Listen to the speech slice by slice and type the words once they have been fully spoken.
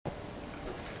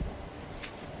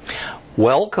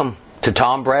Welcome to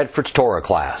Tom Bradford's Torah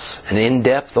class, an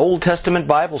in-depth Old Testament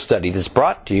Bible study that's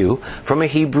brought to you from a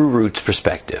Hebrew roots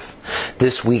perspective.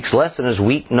 This week's lesson is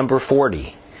week number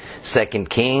 40, 2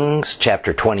 Kings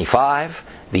chapter 25,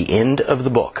 the end of the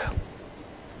book.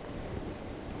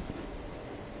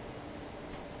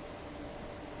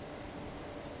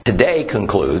 Today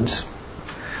concludes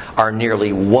our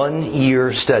nearly 1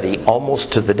 year study,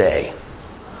 almost to the day,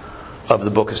 of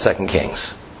the book of 2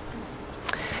 Kings.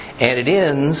 And it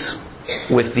ends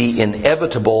with the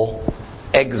inevitable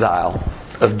exile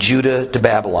of Judah to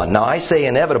Babylon. Now I say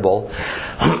inevitable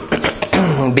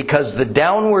because the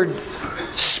downward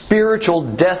spiritual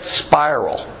death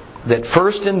spiral that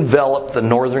first enveloped the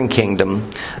northern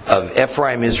kingdom of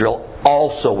Ephraim, Israel,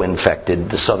 also infected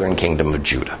the southern kingdom of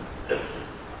Judah.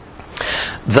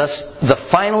 Thus, the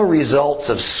final results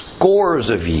of scores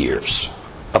of years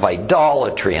of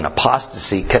idolatry and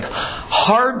apostasy could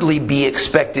hardly be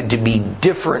expected to be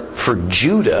different for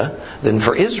Judah than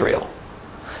for Israel,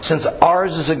 since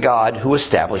ours is a God who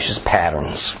establishes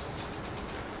patterns.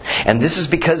 And this is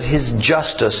because His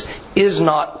justice is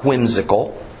not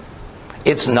whimsical,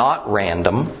 it's not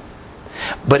random,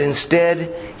 but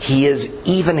instead He is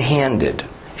even-handed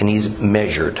and He's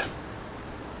measured.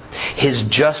 His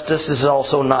justice is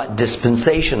also not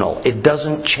dispensational. It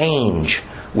doesn't change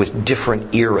with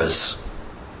different eras.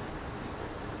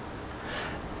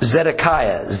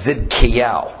 Zedkiah,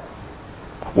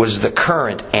 was the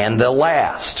current and the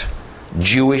last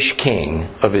Jewish king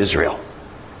of Israel.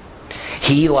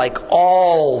 He, like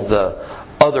all the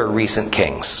other recent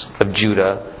kings of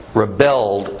Judah,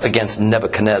 rebelled against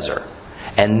Nebuchadnezzar.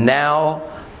 And now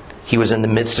he was in the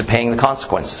midst of paying the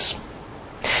consequences.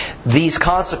 These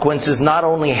consequences not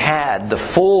only had the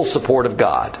full support of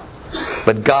God,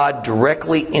 but God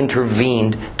directly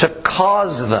intervened to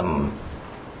cause them.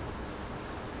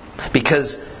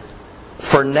 Because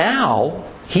for now,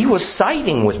 He was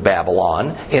siding with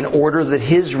Babylon in order that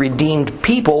His redeemed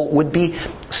people would be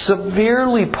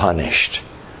severely punished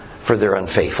for their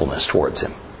unfaithfulness towards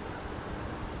Him.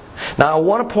 Now I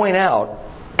want to point out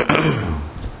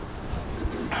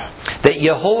that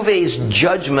Jehovah's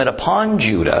judgment upon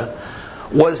Judah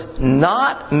was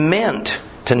not meant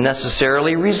to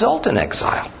necessarily result in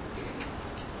exile.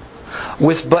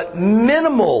 With but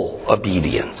minimal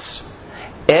obedience,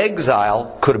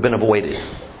 exile could have been avoided.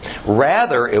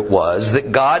 Rather, it was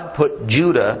that God put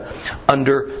Judah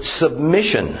under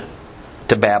submission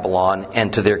to Babylon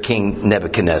and to their king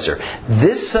Nebuchadnezzar.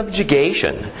 This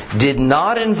subjugation did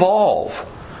not involve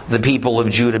the people of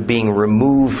Judah being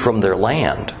removed from their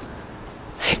land.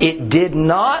 It did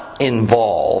not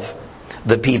involve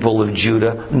the people of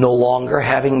Judah no longer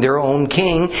having their own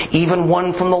king, even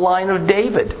one from the line of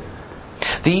David.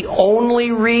 The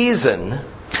only reason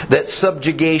that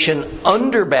subjugation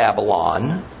under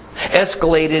Babylon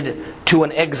escalated to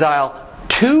an exile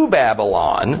to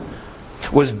Babylon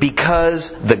was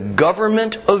because the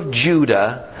government of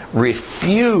Judah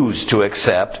refused to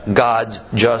accept God's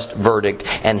just verdict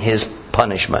and His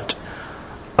punishment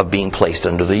of being placed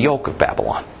under the yoke of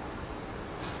Babylon.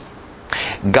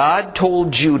 God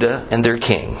told Judah and their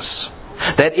kings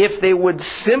that if they would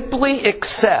simply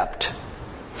accept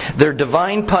their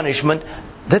divine punishment,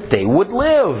 that they would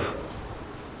live.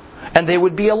 And they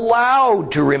would be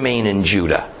allowed to remain in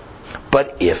Judah.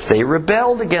 But if they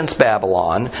rebelled against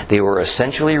Babylon, they were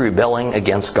essentially rebelling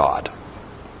against God.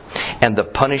 And the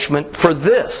punishment for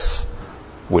this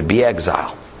would be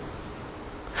exile.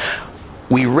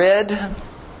 We read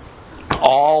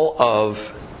all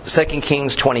of 2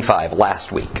 Kings 25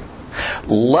 last week.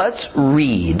 Let's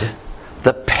read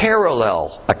the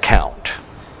parallel account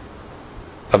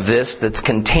of this that's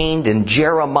contained in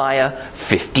Jeremiah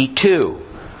 52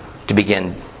 to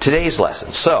begin today's lesson.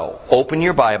 So, open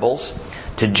your Bibles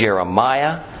to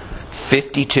Jeremiah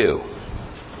 52.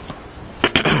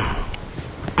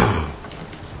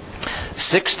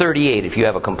 638 if you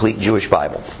have a complete Jewish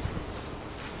Bible.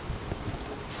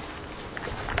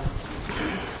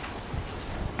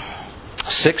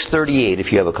 .638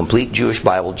 if you have a complete Jewish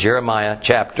Bible, Jeremiah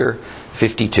chapter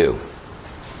 52.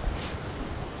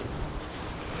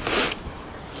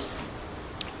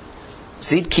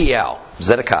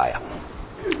 Zedekiah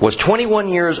was 21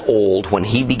 years old when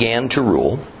he began to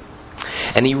rule,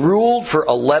 and he ruled for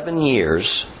 11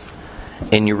 years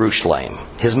in Jerusalem.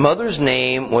 His mother's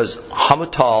name was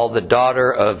Hamutal, the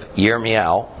daughter of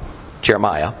Jeremiah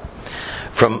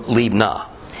from Libnah.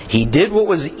 He did what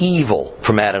was evil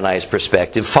from Adonai's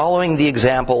perspective, following the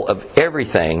example of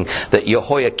everything that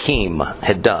Jehoiakim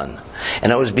had done.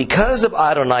 And it was because of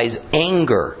Adonai's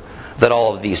anger that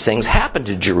all of these things happened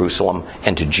to Jerusalem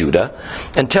and to Judah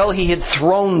until he had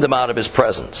thrown them out of his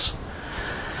presence.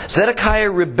 Zedekiah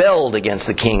rebelled against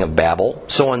the king of Babel.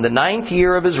 So in the 9th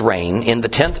year of his reign, in the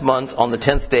 10th month, on the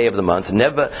 10th day of the month,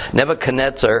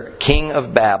 Nebuchadnezzar, king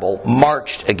of Babel,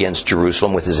 marched against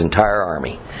Jerusalem with his entire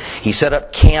army. He set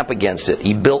up camp against it.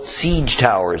 He built siege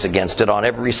towers against it on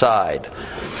every side.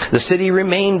 The city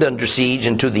remained under siege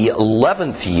until the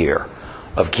 11th year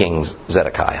of King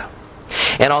Zedekiah.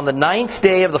 And on the 9th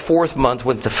day of the 4th month,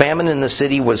 when the famine in the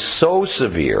city was so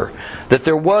severe that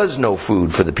there was no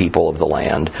food for the people of the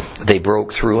land, they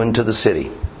broke through into the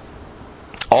city.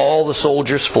 All the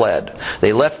soldiers fled.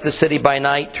 They left the city by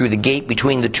night through the gate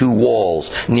between the two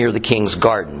walls near the king's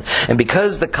garden. And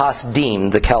because the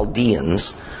Kasdim, the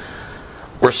Chaldeans,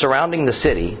 were surrounding the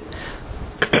city,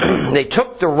 they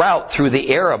took the route through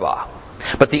the Arabah.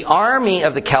 But the army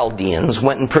of the Chaldeans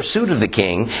went in pursuit of the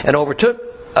king and overtook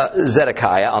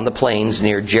Zedekiah on the plains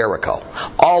near Jericho.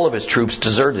 All of his troops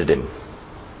deserted him.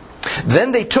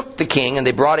 Then they took the king and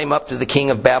they brought him up to the king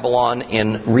of Babylon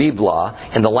in Riblah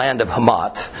in the land of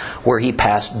Hamath, where he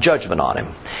passed judgment on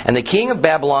him. And the king of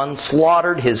Babylon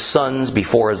slaughtered his sons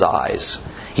before his eyes.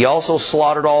 He also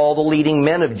slaughtered all the leading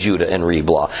men of Judah in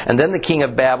Riblah. And then the king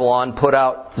of Babylon put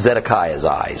out Zedekiah's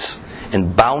eyes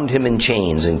and bound him in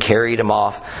chains and carried him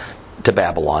off to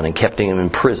Babylon and kept him in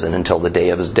prison until the day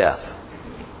of his death.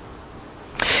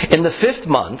 In the 5th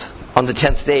month, on the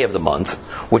 10th day of the month,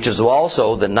 which is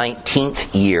also the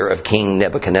 19th year of King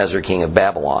Nebuchadnezzar, king of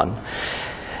Babylon,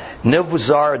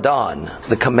 Nebuzaradan,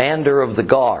 the commander of the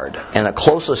guard and a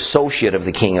close associate of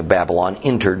the king of Babylon,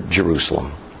 entered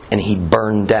Jerusalem. And he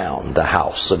burned down the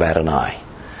house of Adonai,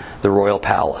 the royal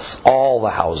palace, all the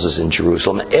houses in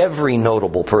Jerusalem, every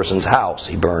notable person's house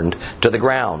he burned to the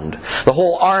ground. The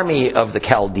whole army of the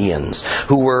Chaldeans,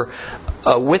 who were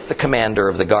with the commander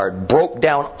of the guard, broke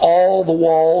down all the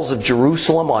walls of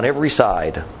Jerusalem on every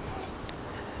side.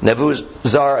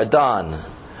 Nebuzaradan,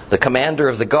 the commander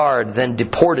of the guard, then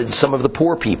deported some of the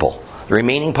poor people, the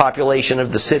remaining population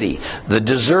of the city, the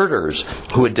deserters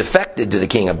who had defected to the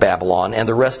king of Babylon, and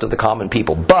the rest of the common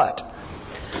people. But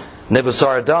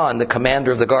Nebuzaradan, the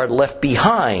commander of the guard, left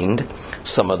behind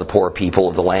some of the poor people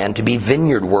of the land to be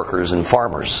vineyard workers and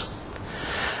farmers.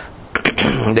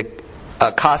 The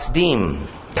Kasdim,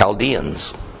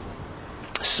 Chaldeans,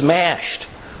 smashed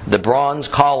the bronze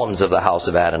columns of the house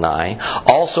of Adonai,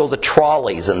 also the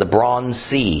trolleys and the bronze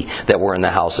sea that were in the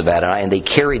house of Adonai, and they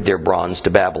carried their bronze to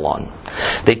Babylon.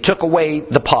 They took away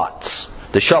the pots,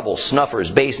 the shovels, snuffers,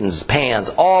 basins, pans,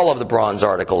 all of the bronze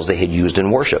articles they had used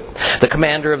in worship. The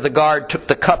commander of the guard took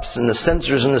the cups and the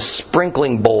censers and the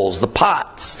sprinkling bowls, the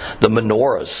pots, the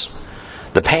menorahs,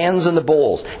 the pans and the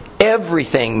bowls,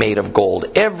 everything made of gold,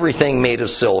 everything made of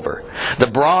silver. The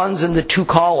bronze in the 2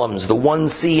 columns, the 1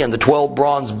 sea and the 12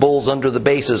 bronze bulls under the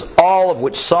bases, all of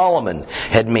which Solomon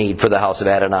had made for the house of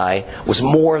Adonai, was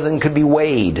more than could be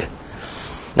weighed.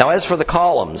 Now as for the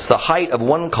columns, the height of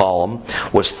one column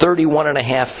was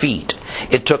 31.5 feet.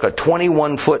 It took a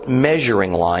 21-foot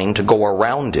measuring line to go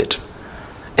around it,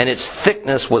 and its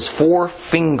thickness was 4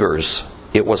 fingers.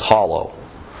 It was hollow.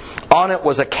 On it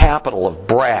was a capital of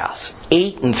brass,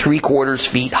 8 3/4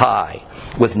 feet high,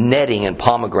 with netting and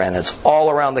pomegranates all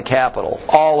around the capital,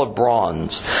 all of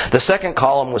bronze. The second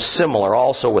column was similar,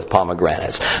 also with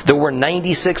pomegranates. There were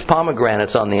 96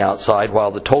 pomegranates on the outside,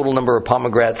 while the total number of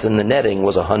pomegranates in the netting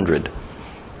was 100.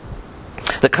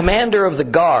 The commander of the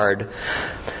guard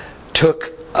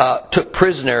took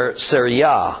prisoner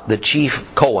Sariah, the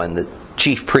chief Cohen, the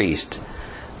chief priest,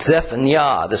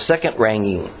 Zephaniah, the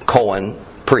second-ranking Cohen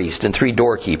priest, and 3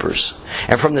 doorkeepers.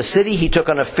 And from the city he took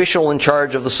an official in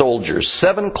charge of the soldiers,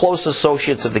 7 close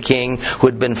associates of the king who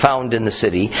had been found in the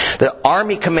city, the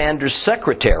army commander's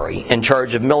secretary in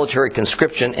charge of military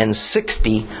conscription, and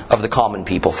 60 of the common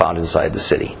people found inside the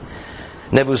city.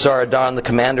 Nebuzaradan, the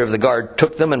commander of the guard,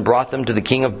 took them and brought them to the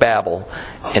king of Babel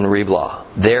in Riblah.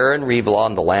 There in Riblah,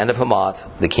 in the land of Hamath,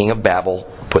 the king of Babel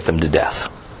put them to death.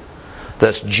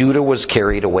 Thus Judah was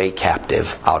carried away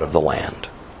captive out of the land.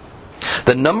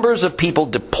 The numbers of people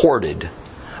deported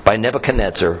by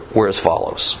Nebuchadnezzar were as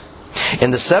follows. In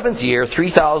the 7th year,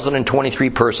 3,023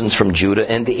 persons from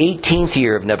Judah. In the 18th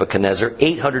year of Nebuchadnezzar,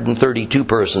 832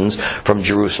 persons from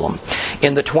Jerusalem.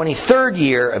 In the 23rd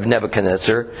year of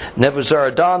Nebuchadnezzar,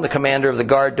 Nebuzaradan, the commander of the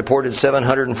guard, deported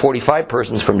 745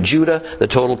 persons from Judah. The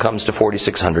total comes to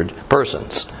 4,600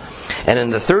 persons. And in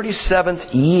the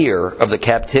 37th year of the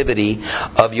captivity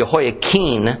of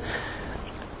Jehoiakim,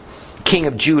 king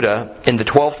of Judah, in the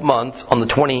 12th month, on the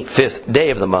 25th day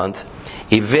of the month,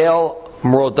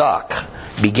 Evil-Merodach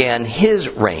began his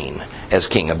reign as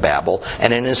king of Babel,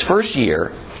 and in his first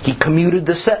year He commuted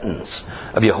the sentence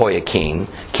of Jehoiakim,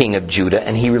 king of Judah,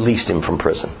 and he released him from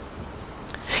prison.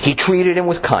 He treated him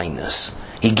with kindness.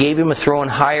 He gave him a throne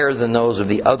higher than those of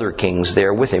the other kings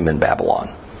there with him in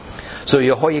Babylon. So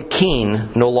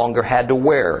Jehoiakim no longer had to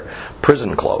wear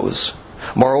prison clothes.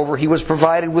 Moreover, he was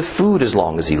provided with food as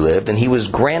long as he lived, and he was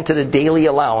granted a daily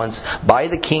allowance by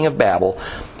the king of Babel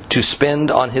to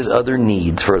spend on his other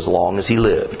needs for as long as he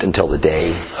lived, until the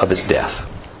day of his death.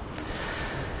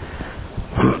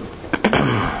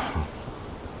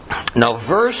 Now,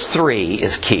 verse 3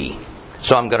 is key.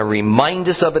 So I'm going to remind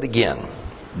us of it again.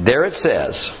 There it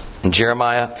says, in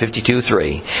Jeremiah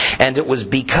 52:3, and it was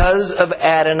because of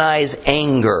Adonai's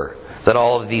anger that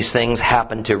all of these things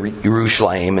happened to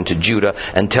Jerusalem and to Judah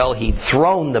until he'd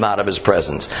thrown them out of his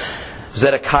presence.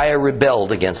 Zedekiah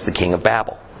rebelled against the king of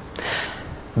Babel.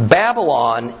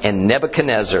 Babylon and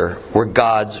Nebuchadnezzar were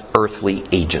God's earthly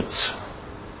agents,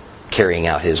 carrying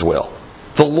out his will.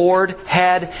 The Lord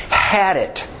had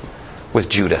it with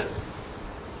Judah.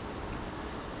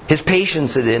 His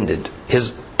patience had ended.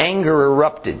 His anger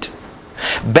erupted.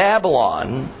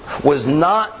 Babylon was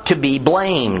not to be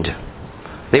blamed.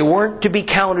 They weren't to be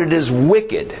counted as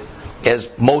wicked, as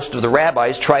most of the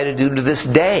rabbis try to do to this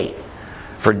day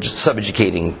for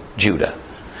subjugating Judah.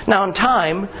 Now in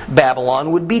time,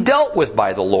 Babylon would be dealt with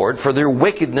by the Lord for their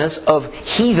wickedness of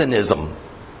heathenism,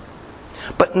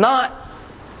 but not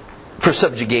for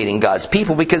subjugating God's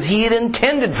people, because he had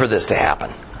intended for this to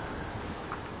happen.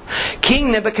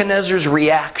 King Nebuchadnezzar's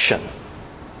reaction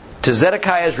to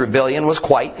Zedekiah's rebellion was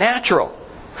quite natural.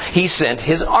 He sent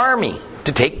his army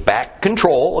to take back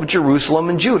control of Jerusalem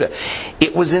and Judah.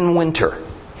 It was in winter.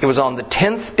 It was on the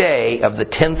 10th day of the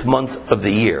 10th month of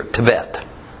the year, Tevet,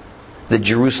 that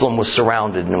Jerusalem was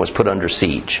surrounded and was put under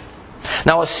siege.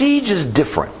 Now, a siege is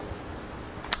different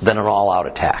than an all-out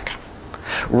attack.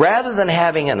 Rather than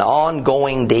having an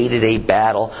ongoing day-to-day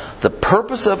battle, the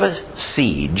purpose of a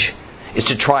siege is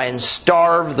to try and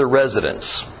starve the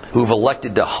residents who've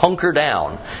elected to hunker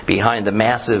down behind the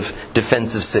massive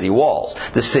defensive city walls.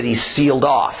 The city's sealed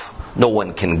off. No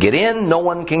one can get in, no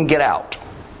one can get out.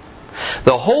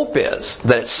 The hope is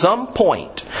that at some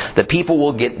point the people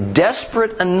will get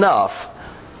desperate enough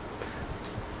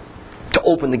to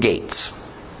open the gates,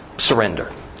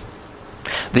 surrender.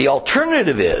 The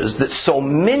alternative is that so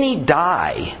many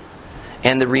die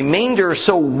and the remainder are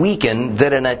so weakened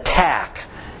that an attack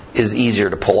is easier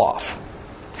to pull off.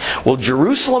 Well,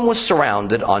 Jerusalem was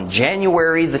surrounded on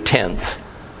January the 10th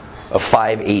of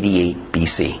 588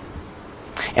 BC.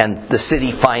 And the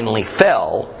city finally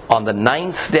fell on the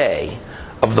 9th day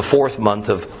of the 4th month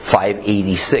of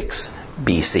 586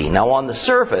 BC. Now, on the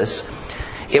surface,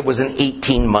 it was an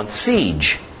 18-month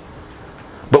siege.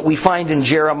 But we find in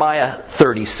Jeremiah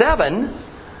 37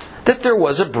 that there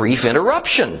was a brief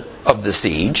interruption of the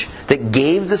siege that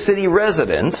gave the city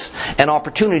residents an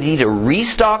opportunity to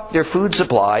restock their food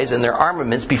supplies and their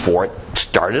armaments before it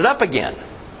started up again.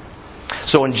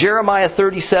 So in Jeremiah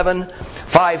 37,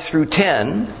 5 through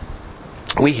 10,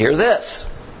 we hear this.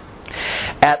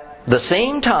 At the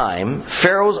same time,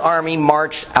 Pharaoh's army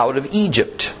marched out of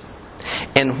Egypt.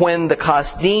 And when the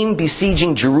Kasdim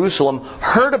besieging Jerusalem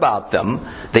heard about them,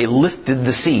 they lifted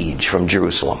the siege from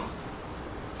Jerusalem.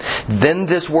 Then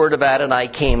this word of Adonai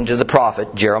came to the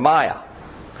prophet Jeremiah.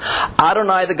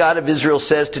 Adonai, the God of Israel,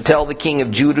 says to tell the king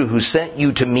of Judah who sent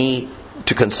you to me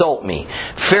to consult me,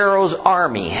 Pharaoh's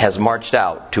army has marched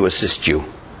out to assist you,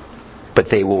 but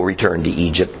they will return to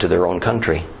Egypt, to their own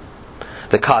country.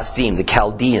 The Kasdim, the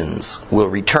Chaldeans, will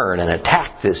return and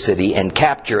attack this city and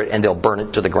capture it, and they'll burn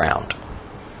it to the ground.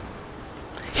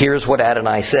 Here's what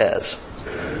Adonai says.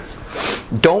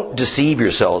 Don't deceive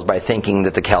yourselves by thinking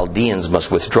that the Chaldeans must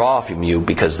withdraw from you,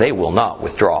 because they will not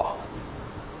withdraw.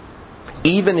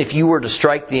 Even if you were to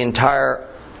strike the entire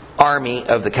army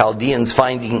of the Chaldeans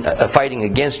fighting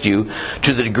against you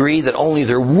to the degree that only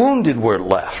their wounded were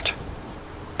left,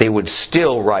 they would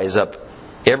still rise up,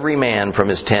 every man from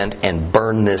his tent, and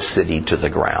burn this city to the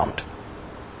ground.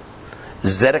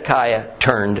 Zedekiah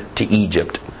turned to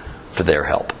Egypt for their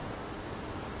help,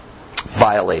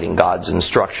 violating God's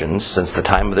instructions since the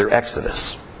time of their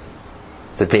exodus,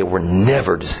 that they were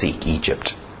never to seek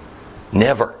Egypt,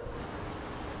 never,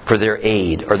 for their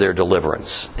aid or their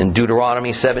deliverance. In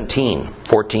Deuteronomy 17,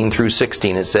 14 through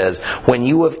 16, it says, when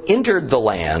you have entered the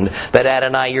land that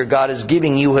Adonai your God is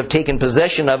giving you, have taken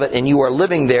possession of it, and you are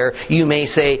living there, you may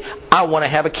say, I want to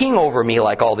have a king over me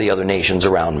like all the other nations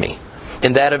around me.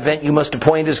 In that event, you must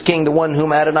appoint as king the one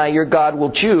whom Adonai your God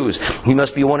will choose. He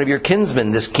must be one of your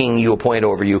kinsmen, this king you appoint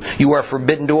over you. You are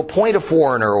forbidden to appoint a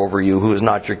foreigner over you who is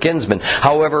not your kinsman.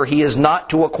 However, he is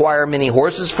not to acquire many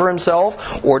horses for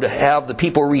himself, or to have the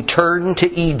people return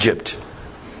to Egypt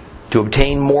to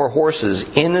obtain more horses,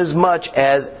 inasmuch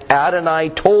as Adonai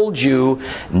told you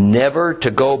never to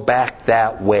go back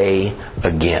that way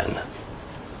again.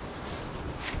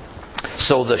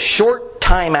 So the short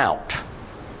time out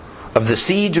of the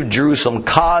siege of Jerusalem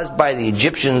caused by the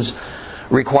Egyptians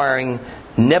requiring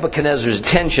Nebuchadnezzar's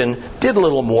attention did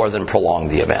little more than prolong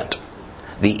the event.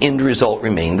 The end result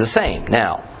remained the same.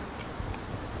 Now,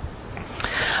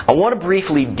 I want to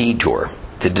briefly detour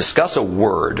to discuss a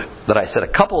word that I said a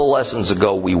couple of lessons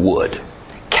ago we would.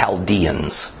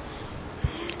 Chaldeans.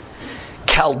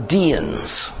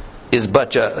 Chaldeans is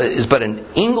but an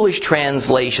English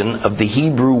translation of the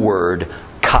Hebrew word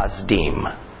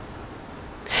Kasdim.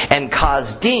 And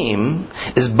Kasdim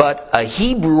is but a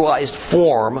Hebrewized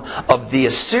form of the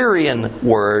Assyrian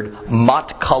word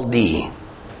Matkaldi.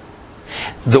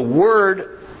 The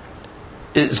word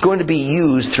is going to be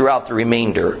used throughout the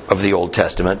remainder of the Old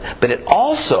Testament, but it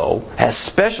also has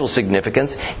special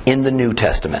significance in the New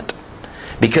Testament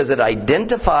because it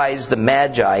identifies the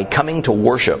Magi coming to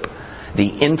worship the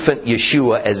infant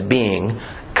Yeshua as being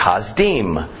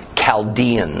Kasdim,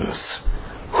 Chaldeans.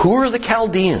 Who are the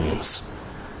Chaldeans?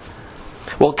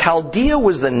 Well, Chaldea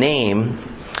was the name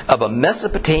of a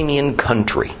Mesopotamian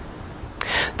country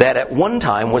that at one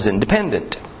time was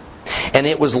independent. And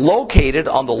it was located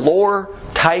on the lower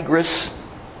Tigris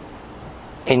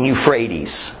and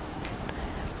Euphrates.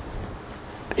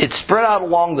 It spread out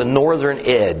along the northern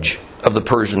edge of the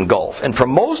Persian Gulf. And for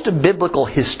most of biblical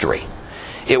history,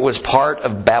 it was part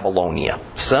of Babylonia,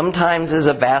 sometimes as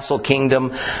a vassal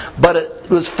kingdom, but it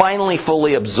was finally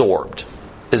fully absorbed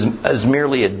as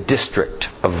merely a district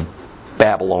of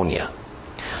Babylonia.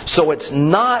 So it's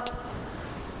not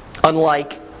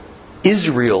unlike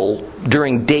Israel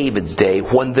during David's day,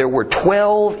 when there were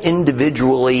 12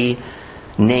 individually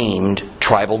named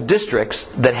tribal districts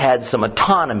that had some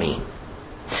autonomy,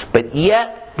 but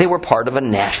yet they were part of a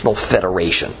national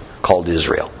federation called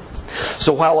Israel.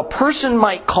 So while a person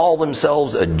might call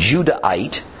themselves a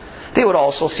Judahite, they would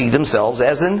also see themselves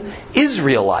as an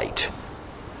Israelite.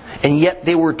 And yet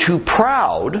they were too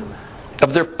proud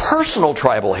of their personal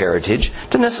tribal heritage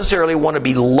to necessarily want to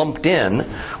be lumped in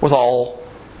with all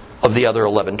of the other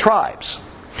 11 tribes.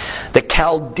 The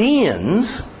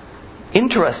Chaldeans,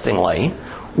 interestingly,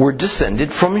 were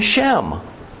descended from Shem.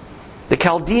 The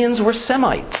Chaldeans were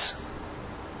Semites,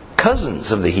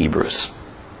 cousins of the Hebrews.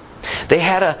 They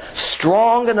had a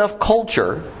strong enough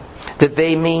culture that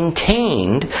they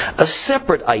maintained a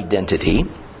separate identity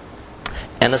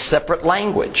and a separate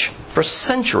language for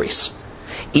centuries,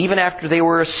 even after they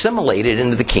were assimilated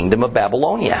into the kingdom of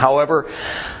Babylonia. However,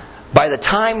 by the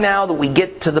time now that we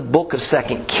get to the book of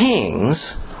 2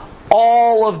 Kings,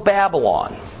 all of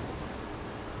Babylon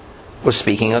was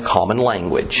speaking a common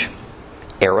language,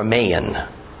 Aramaean,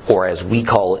 or as we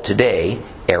call it today,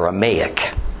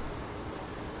 Aramaic.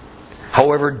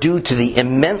 However, due to the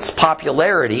immense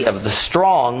popularity of the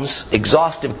Strong's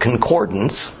Exhaustive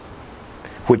Concordance,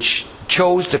 which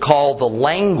chose to call the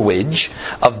language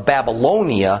of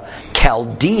Babylonia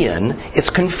Chaldean, it's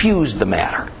confused the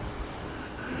matter.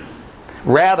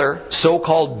 Rather,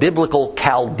 so-called biblical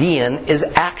Chaldean is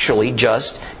actually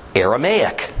just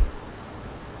Aramaic.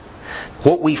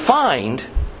 What we find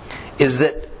is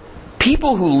that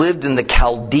people who lived in the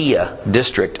Chaldea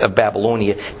district of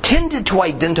Babylonia tended to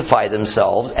identify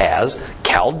themselves as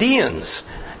Chaldeans,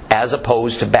 as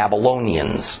opposed to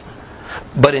Babylonians.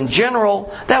 But in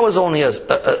general, that was only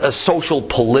a social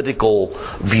political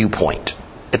viewpoint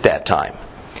at that time.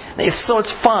 So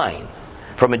it's fine,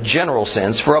 from a general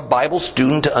sense, for a Bible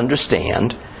student to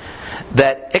understand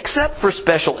that, except for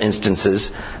special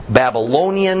instances,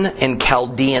 Babylonian and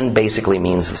Chaldean basically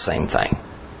means the same thing.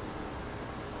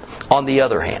 On the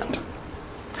other hand,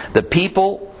 the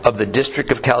people of the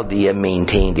district of Chaldea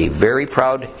maintained a very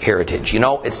proud heritage. You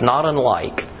know, it's not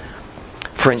unlike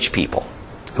French people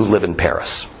who live in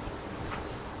Paris.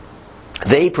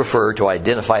 They prefer to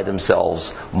identify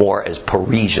themselves more as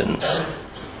Parisians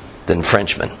than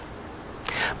Frenchmen.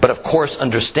 But of course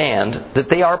understand that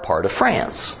they are part of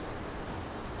France.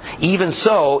 Even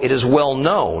so, it is well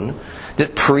known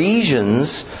that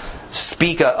Parisians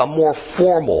speak a more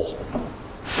formal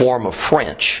form of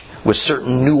French with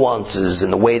certain nuances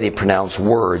in the way they pronounce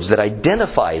words that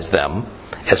identifies them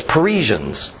as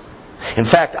Parisians. In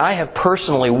fact, I have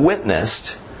personally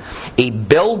witnessed a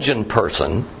Belgian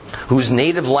person whose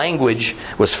native language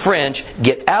was French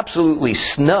get absolutely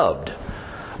snubbed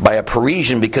by a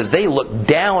Parisian because they looked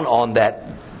down on that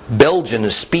Belgian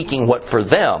as speaking what for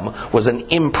them was an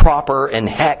improper and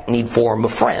hackneyed form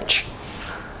of French.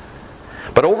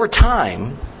 But over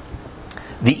time,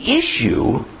 the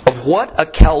issue of what a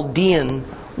Chaldean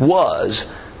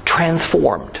was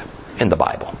transformed in the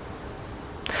Bible.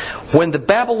 When the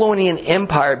Babylonian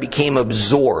Empire became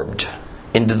absorbed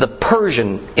into the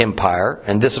Persian Empire,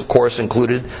 and this of course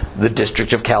included the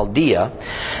district of Chaldea,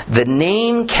 the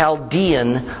name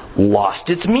Chaldean lost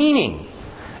its meaning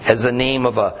as the name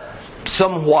of a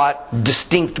somewhat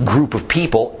distinct group of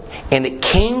people, and it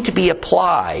came to be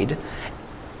applied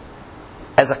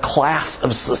as a class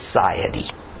of society.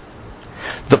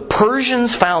 The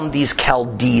Persians found these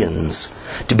Chaldeans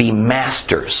to be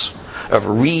masters of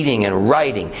reading and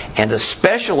writing, and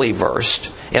especially versed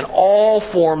in all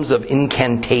forms of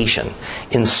incantation,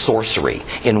 in sorcery,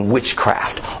 in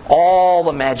witchcraft, all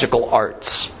the magical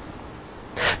arts.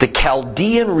 The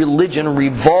Chaldean religion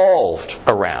revolved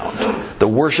around the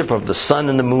worship of the sun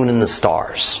and the moon and the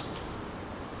stars.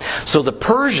 So the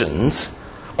Persians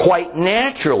quite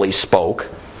naturally spoke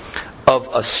of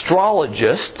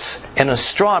astrologists and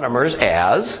astronomers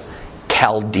as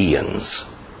Chaldeans.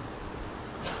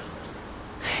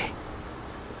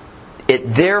 It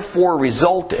therefore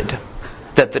resulted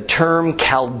that the term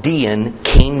Chaldean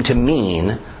came to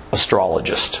mean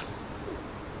astrologist.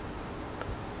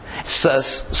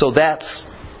 So that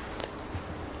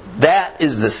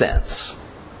is the sense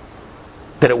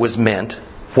that it was meant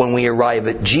when we arrive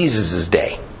at Jesus'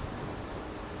 day.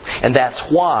 And that's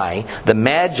why the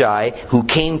Magi who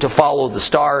came to follow the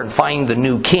star and find the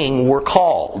new king were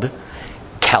called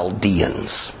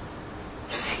Chaldeans.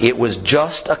 It was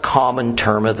just a common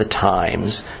term of the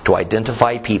times to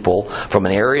identify people from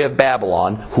an area of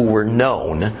Babylon who were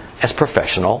known as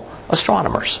professional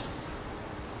astronomers.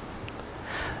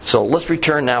 So let's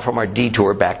return now from our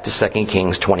detour back to 2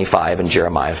 Kings 25 and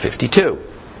Jeremiah 52.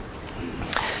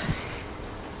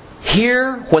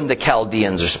 Here, when the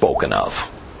Chaldeans are spoken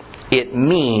of, it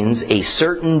means a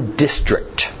certain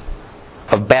district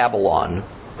of Babylon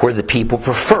where the people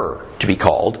prefer to be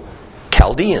called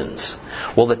Chaldeans.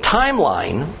 Well, the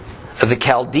timeline of the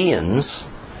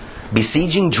Chaldeans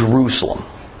besieging Jerusalem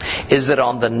is that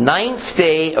on the 9th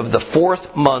day of the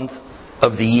 4th month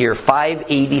of the year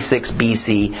 586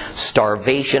 BC,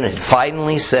 starvation had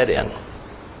finally set in.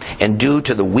 And due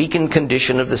to the weakened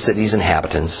condition of the city's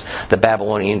inhabitants, the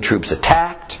Babylonian troops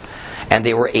attacked, and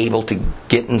they were able to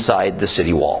get inside the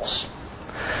city walls.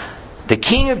 The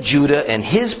king of Judah and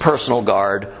his personal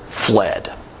guard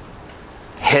fled,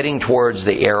 heading towards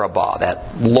the Arabah,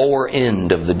 that lower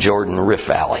end of the Jordan Rift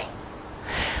Valley.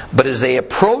 But as they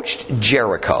approached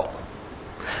Jericho,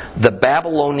 the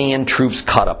Babylonian troops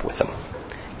caught up with them.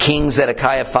 King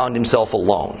Zedekiah found himself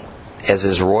alone as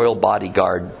his royal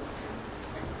bodyguard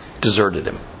deserted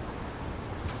him.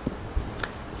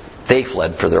 They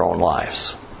fled for their own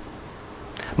lives.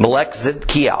 Melech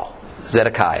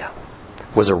Zedekiah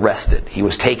was arrested. He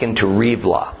was taken to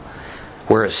Rivlah,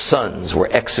 where his sons were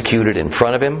executed in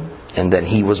front of him, and then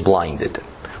he was blinded.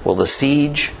 Well, the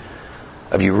siege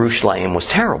of Jerusalem was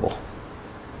terrible.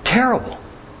 Terrible.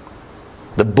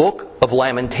 The book of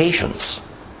Lamentations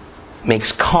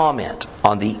makes comment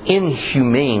on the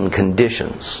inhumane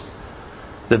conditions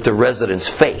that the residents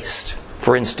faced.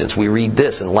 For instance, we read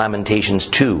this in Lamentations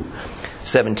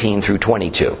 2:17 through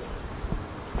 22.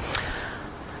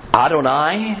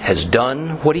 Adonai has done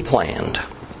what he planned.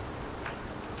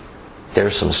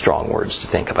 There's some strong words to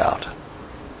think about.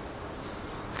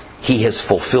 He has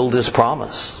fulfilled his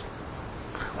promise,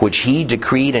 which he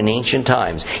decreed in ancient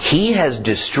times. He has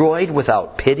destroyed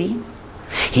without pity.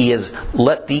 He has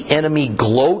let the enemy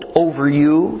gloat over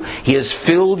you. He has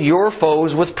filled your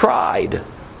foes with pride.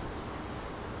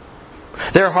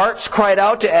 Their hearts cried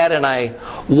out to Adonai,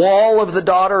 "Wall of the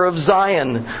daughter of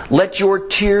Zion, let your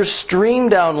tears stream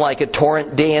down like a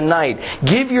torrent day and night.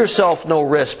 Give yourself no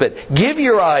respite. Give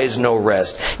your eyes no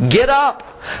rest. Get up.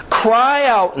 Cry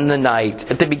out in the night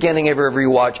at the beginning of every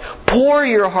watch. Pour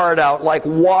your heart out like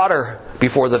water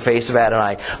before the face of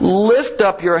Adonai. Lift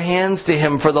up your hands to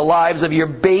him for the lives of your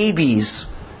babies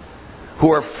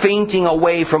who are fainting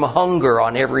away from hunger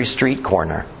on every street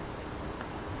corner.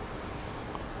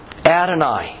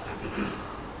 Adonai,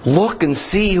 look and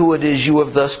see who it is you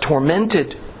have thus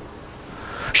tormented.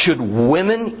 Should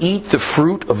women eat the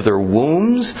fruit of their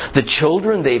wombs, the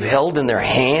children they've held in their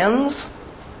hands?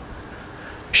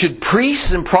 Should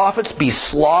priests and prophets be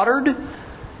slaughtered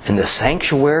in the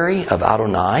sanctuary of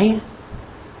Adonai?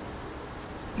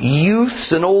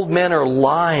 Youths and old men are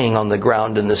lying on the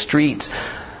ground in the streets.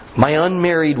 My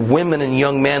unmarried women and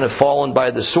young men have fallen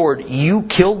by the sword. You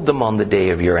killed them on the day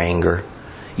of your anger.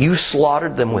 You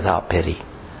slaughtered them without pity.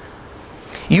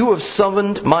 You have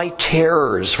summoned my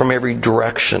terrors from every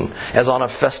direction, as on a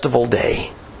festival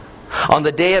day. On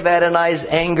the day of Adonai's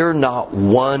anger, not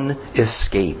one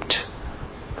escaped.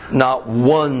 Not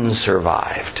one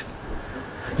survived.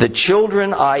 The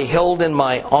children I held in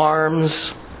my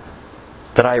arms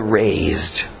that I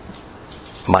raised,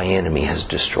 my enemy has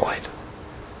destroyed.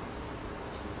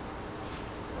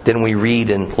 Then we read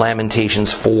in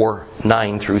Lamentations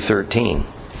 4:9-13.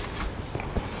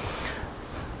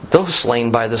 Those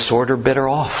slain by the sword are better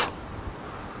off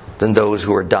than those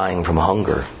who are dying from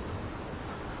hunger,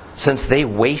 since they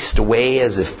waste away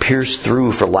as if pierced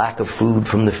through for lack of food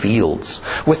from the fields.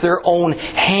 With their own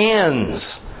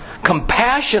hands,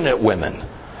 compassionate women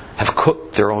have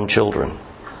cooked their own children.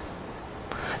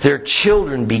 Their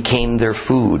children became their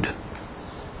food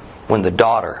when the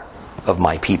daughter of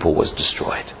my people was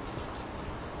destroyed.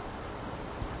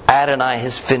 Adonai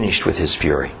has finished with his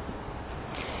fury.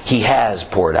 He has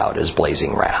poured out his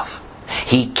blazing wrath.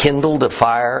 He kindled a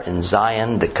fire in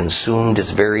Zion that consumed its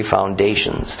very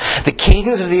foundations. The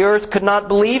kings of the earth could not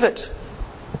believe it.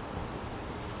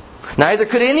 Neither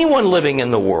could anyone living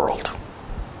in the world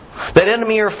that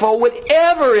enemy or foe would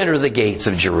ever enter the gates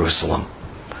of Jerusalem.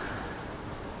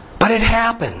 But it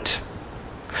happened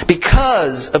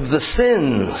because of the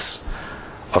sins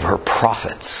of her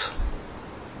prophets,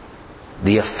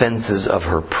 the offenses of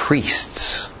her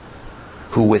priests,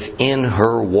 who within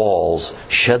her walls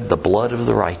shed the blood of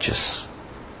the righteous.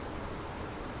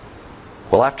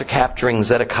 Well, after capturing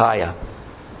Zedekiah,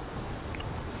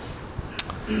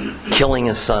 killing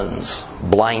his sons,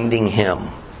 blinding him,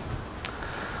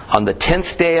 on the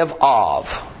 10th day of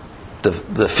Av, the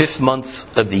 5th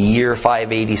month of the year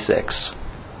 586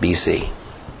 BC,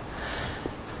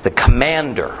 the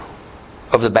commander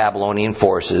of the Babylonian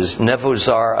forces,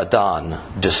 Nebuzaradan,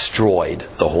 destroyed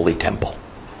the Holy Temple.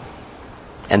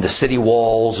 And the city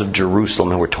walls of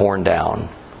Jerusalem were torn down,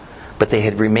 but they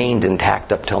had remained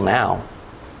intact up till now.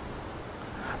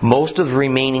 Most of the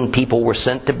remaining people were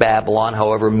sent to Babylon,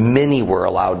 however, many were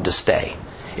allowed to stay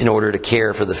in order to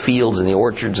care for the fields and the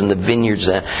orchards and the vineyards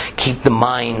and keep the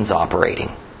mines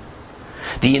operating.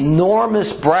 The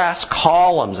enormous brass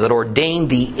columns that ordained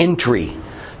the entry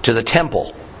to the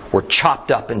temple were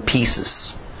chopped up in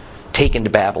pieces, taken to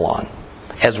Babylon,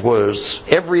 as was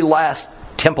every last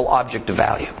temple object of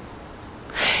value.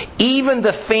 Even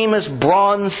the famous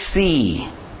bronze sea,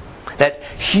 that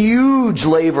huge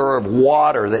laver of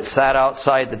water that sat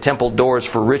outside the temple doors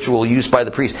for ritual use by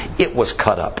the priests, it was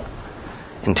cut up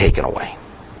and taken away.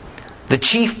 The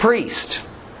chief priest,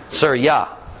 Sariah,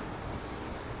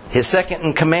 his second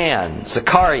in command,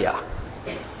 Zechariah,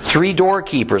 3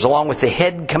 doorkeepers, along with the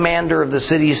head commander of the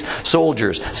city's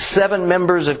soldiers, 7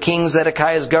 members of King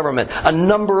Zedekiah's government, a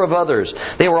number of others.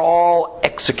 They were all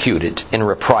executed in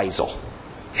reprisal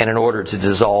and in order to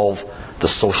dissolve the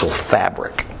social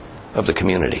fabric of the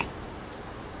community.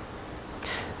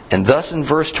 And thus in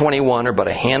verse 21 are but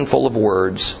a handful of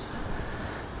words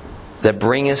that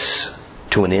bring us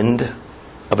to an end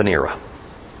of an era.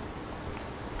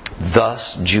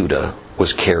 Thus Judah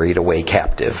was carried away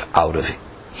captive out of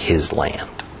his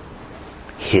land.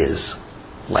 His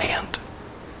land.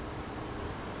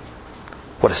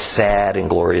 What a sad and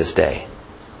glorious day.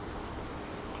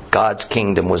 God's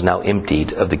kingdom was now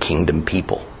emptied of the kingdom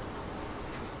people.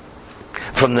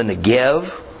 From the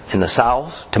Negev in the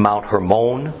south to Mount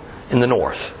Hermon in the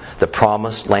north, the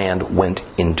promised land went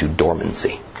into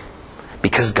dormancy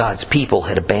because God's people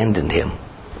had abandoned him.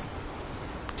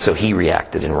 So he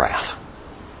reacted in wrath.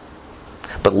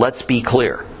 But let's be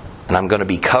clear, and I'm going to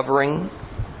be covering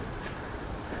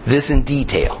this in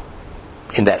detail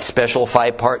in that special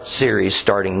 5-part series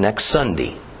starting next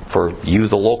Sunday for you,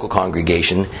 the local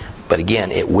congregation. But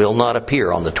again, it will not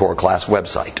appear on the Torah class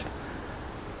website.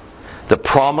 The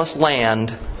promised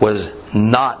land was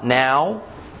not now,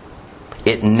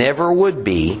 it never would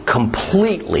be,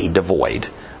 completely devoid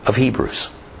of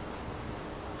Hebrews.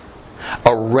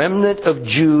 A remnant of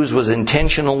Jews was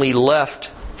intentionally left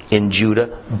in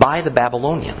Judah by the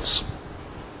Babylonians.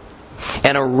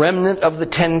 And a remnant of the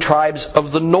 10 tribes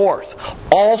of the north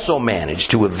also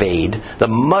managed to evade the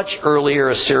much earlier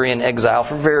Assyrian exile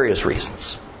for various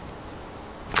reasons.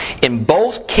 In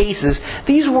both cases,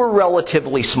 these were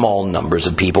relatively small numbers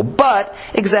of people, but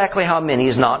exactly how many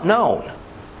is not known.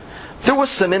 There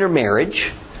was some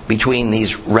intermarriage between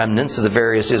these remnants of the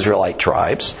various Israelite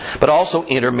tribes, but also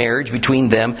intermarriage between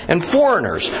them and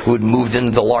foreigners who had moved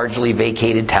into the largely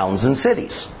vacated towns and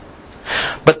cities.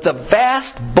 But the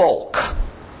vast bulk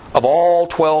of all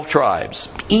 12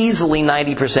 tribes, easily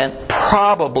 90%,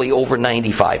 probably over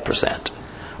 95%,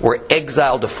 were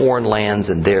exiled to foreign lands,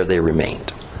 and there they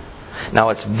remained. Now,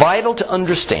 it's vital to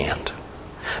understand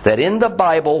that in the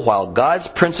Bible, while God's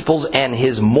principles and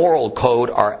His moral code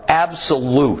are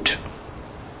absolute,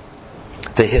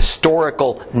 the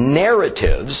historical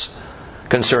narratives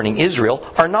concerning Israel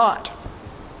are not.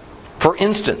 For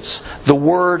instance, the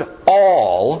word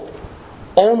all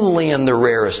only in the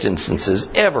rarest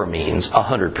instances ever means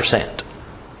 100%.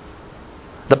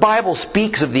 The Bible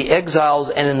speaks of the exiles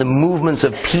and in the movements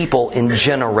of people in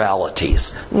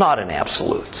generalities, not in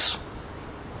absolutes.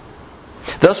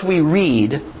 Thus we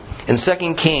read in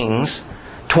 2 Kings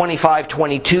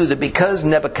 25:22 that because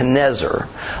Nebuchadnezzar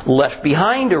left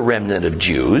behind a remnant of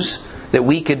Jews that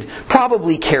we could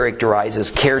probably characterize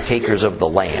as caretakers of the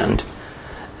land,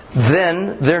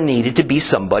 then there needed to be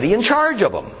somebody in charge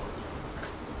of them.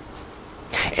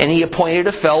 And he appointed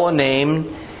a fellow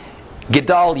named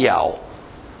Gedaliah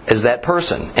as that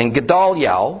person. And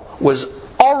Gedaliah was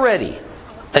already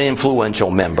an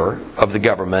influential member of the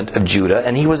government of Judah,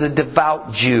 and he was a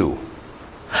devout Jew.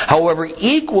 However,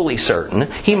 equally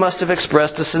certain, he must have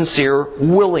expressed a sincere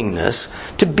willingness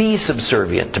to be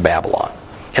subservient to Babylon.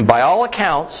 And by all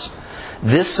accounts,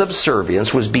 this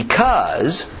subservience was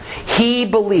because he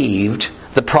believed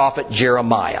the prophet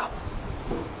Jeremiah,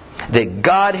 that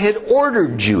God had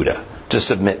ordered Judah to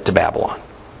submit to Babylon.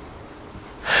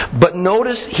 But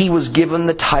notice he was given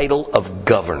the title of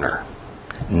governor,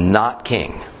 not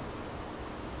king.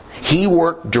 He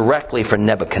worked directly for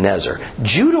Nebuchadnezzar.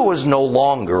 Judah was no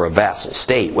longer a vassal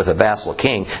state with a vassal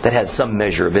king that had some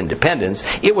measure of independence.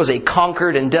 It was a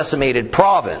conquered and decimated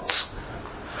province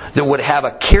that would have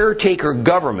a caretaker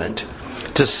government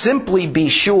to simply be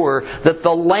sure that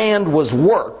the land was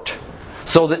worked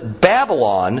so that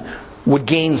Babylon would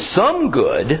gain some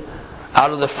good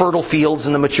out of the fertile fields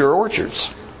and the mature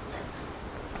orchards.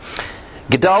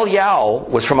 Gedaliah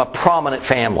was from a prominent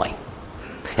family,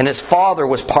 and his father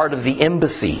was part of the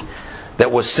embassy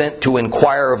that was sent to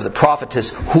inquire of the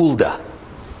prophetess Huldah,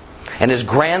 and his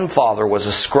grandfather was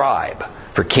a scribe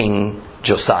for King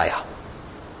Josiah.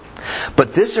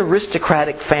 But this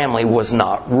aristocratic family was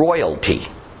not royalty,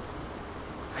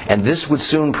 and this would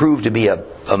soon prove to be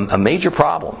a major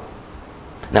problem.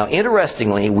 Now,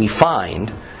 interestingly, we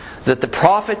find that the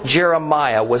prophet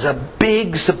Jeremiah was a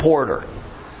big supporter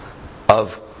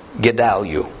of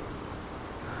Gedaliah.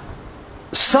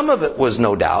 Some of it was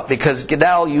no doubt because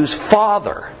Gedaliah's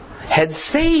father had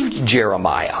saved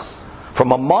Jeremiah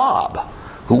from a mob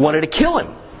who wanted to kill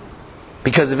him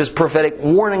because of his prophetic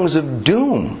warnings of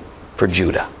doom for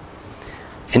Judah.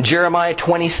 In Jeremiah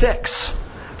 26,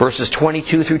 verses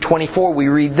 22 through 24, we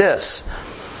read this.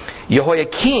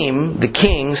 Jehoiakim, the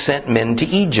king, sent men to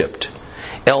Egypt.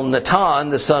 Elnathan,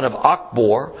 the son of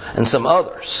Achbor, and some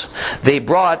others. They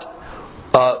brought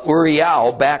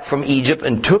Uriah back from Egypt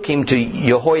and took him to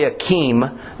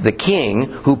Jehoiakim, the king,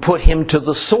 who put him to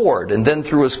the sword and then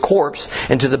threw his corpse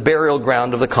into the burial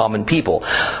ground of the common people.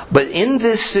 But in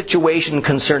this situation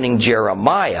concerning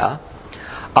Jeremiah,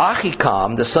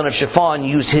 Ahikam, the son of Shaphan,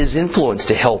 used his influence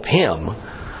to help him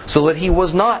so that he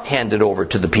was not handed over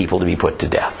to the people to be put to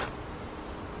death.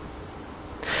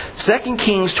 2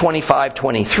 Kings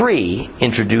 25:23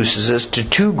 introduces us to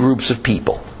two groups of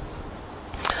people.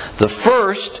 The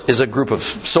first is a group of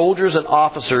soldiers and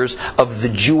officers of the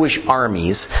Jewish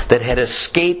armies that had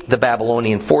escaped the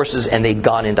Babylonian forces and they'd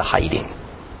gone into hiding.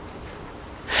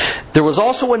 There was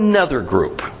also another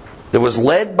group that was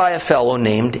led by a fellow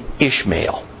named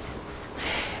Ishmael.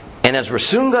 And as we're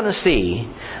soon going to see,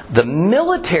 the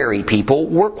military people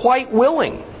were quite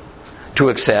willing to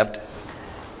accept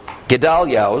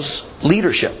Gedaliah's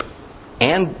leadership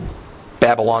and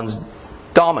Babylon's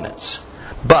dominance.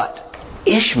 But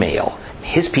Ishmael,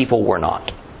 his people were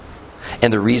not.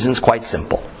 And the reason's quite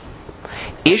simple.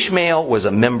 Ishmael was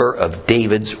a member of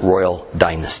David's royal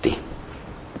dynasty.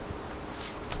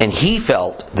 And he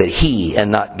felt that he,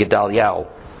 and not Gedaliah,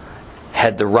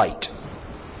 had the right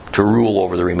to rule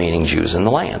over the remaining Jews in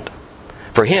the land.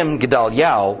 For him,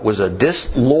 Gedaliah was a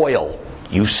disloyal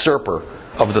usurper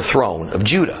of the throne of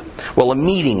Judah. Well, a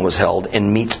meeting was held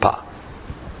in Mizpah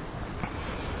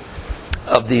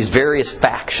of these various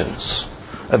factions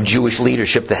of Jewish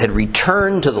leadership that had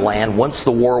returned to the land once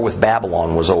the war with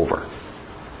Babylon was over.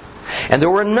 And there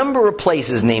were a number of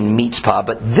places named Mizpah,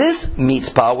 but this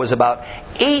Mizpah was about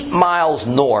 8 miles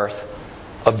north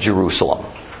of Jerusalem.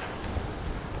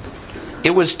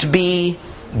 It was to be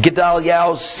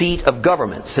Gedaliah's seat of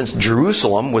government, since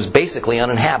Jerusalem was basically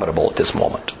uninhabitable at this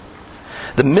moment.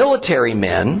 The military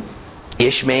men,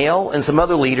 Ishmael and some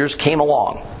other leaders, came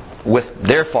along. with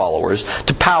their followers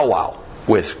to powwow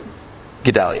with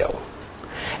Gedaliah.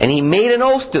 And he made an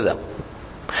oath to them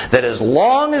that as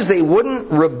long as they wouldn't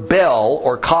rebel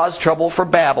or cause trouble for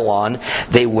Babylon,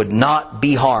 they would not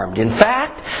be harmed. In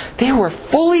fact, they were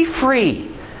fully free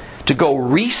to go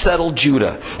resettle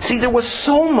Judah. See, there was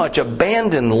so much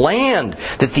abandoned land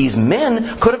that these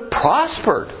men could have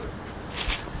prospered.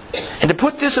 And to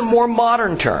put this in more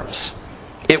modern terms,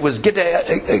 it was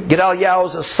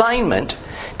Gedaliah's assignment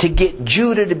to get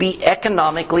Judah to be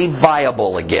economically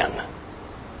viable again.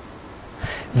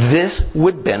 This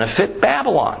would benefit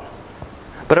Babylon.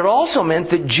 But it also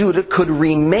meant that Judah could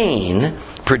remain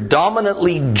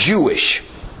predominantly Jewish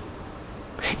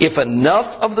if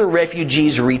enough of the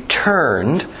refugees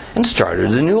returned and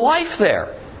started a new life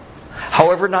there.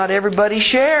 However, not everybody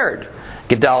shared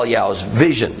Gedaliah's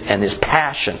vision and his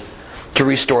passion to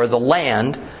restore the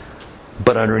land,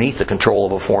 but underneath the control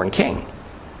of a foreign king.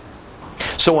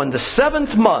 So in the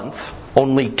 7th month,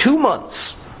 only 2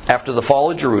 months after the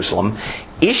fall of Jerusalem,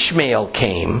 Ishmael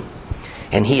came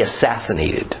and he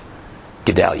assassinated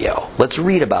Gedaliah. Let's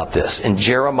read about this in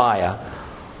Jeremiah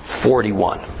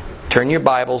 41. Turn your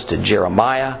Bibles to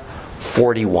Jeremiah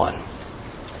 41.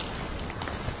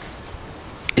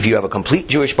 If you have a complete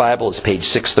Jewish Bible, it's page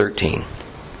 613.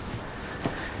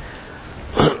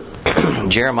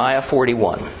 Jeremiah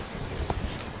 41.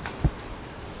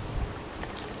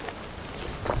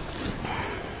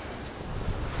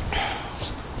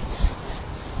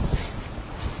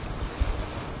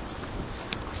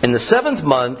 In the 7th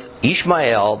month,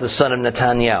 Ishmael, the son of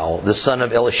Netaniah, the son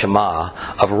of Elishama,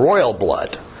 of royal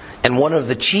blood, and one of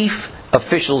the chief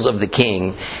officials of the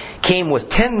king, came with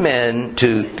 10 men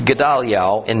to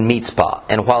Gedaliah in Mizpah.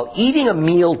 And while eating a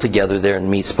meal together there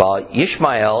in Mizpah,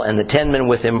 Ishmael and the 10 men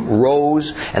with him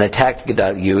rose and attacked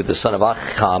Gedaliah, the son of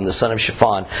Ahikam, the son of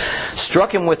Shaphan,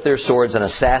 struck him with their swords and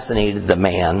assassinated the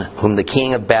man whom the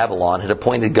king of Babylon had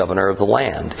appointed governor of the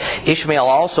land. Ishmael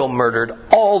also murdered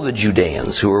all the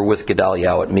Judeans who were with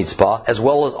Gedaliah at Mizpah, as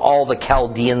well as all the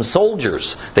Chaldean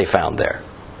soldiers they found there.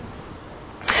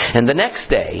 And the next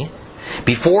day,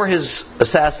 before his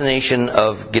assassination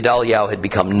of Gedaliah had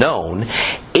become known,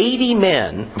 80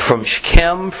 men from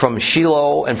Shechem, from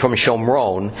Shiloh, and from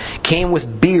Shomron came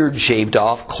with beards shaved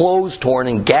off, clothes torn,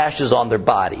 and gashes on their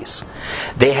bodies.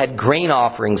 They had grain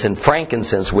offerings and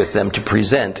frankincense with them to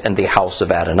present in the house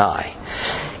of Adonai.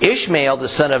 Ishmael, the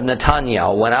son of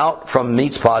Netaniah, went out from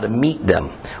Mizpah to meet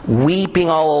them, weeping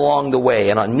all along the way.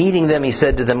 And on meeting them, he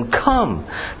said to them, Come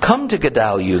to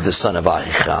Gedaliah, the son of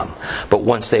Ahikam. But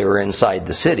once they were inside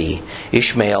the city,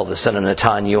 Ishmael, the son of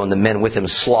Netaniah, and the men with him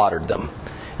slaughtered them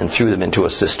and threw them into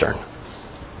a cistern.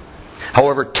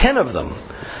 However, 10 of them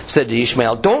said to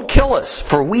Ishmael, Don't kill us,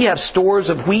 for we have stores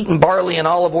of wheat and barley and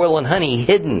olive oil and honey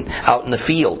hidden out in the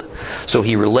field. So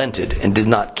he relented and did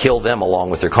not kill them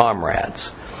along with their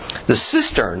comrades. The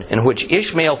cistern in which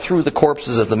Ishmael threw the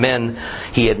corpses of the men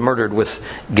he had murdered with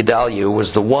Gedaliah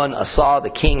was the one Asa the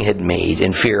king had made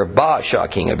in fear of Baasha,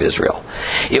 king of Israel.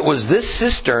 It was this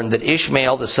cistern that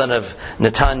Ishmael the son of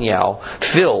Netaniah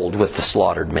filled with the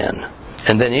slaughtered men.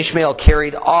 And then Ishmael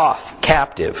carried off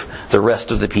captive the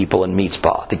rest of the people in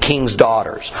Mizpah, the king's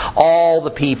daughters, all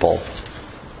the people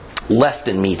left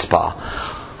in Mizpah,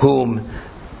 whom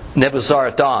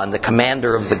Nebuzaradan, the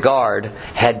commander of the guard,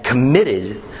 had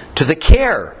committed to the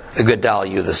care of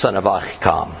Gedaliah, the son of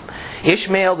Ahikam.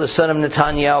 Ishmael, the son of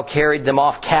Netaniah, carried them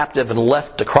off captive and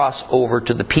left to cross over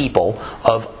to the people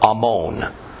of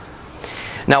Ammon.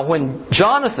 Now when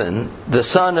Jonathan, the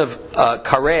son of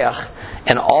Kareah,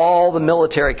 and all the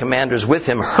military commanders with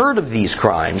him heard of these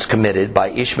crimes committed by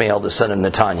Ishmael, the son of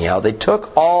Netaniah, they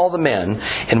took all the men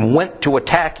and went to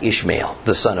attack Ishmael,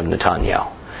 the son of Netaniah.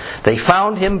 They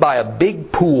found him by a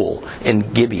big pool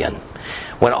in Gibeon.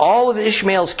 When all of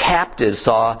Ishmael's captives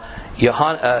saw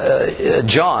Yochanan,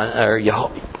 John,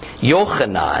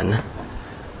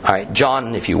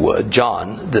 if you would,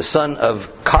 John, the son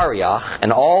of Kareah,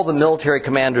 and all the military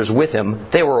commanders with him,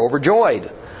 they were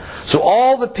overjoyed. So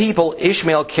all the people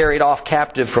Ishmael carried off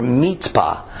captive from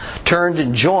Mizpah turned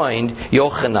and joined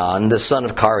Yochanan, the son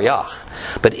of Kareah.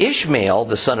 But Ishmael,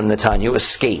 the son of Netaniah,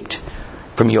 escaped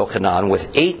from Yochanan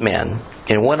with 8 men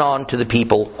and went on to the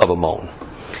people of Ammon.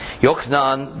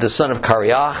 Yochanan, the son of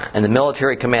Kareah, and the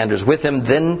military commanders with him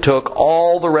then took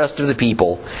all the rest of the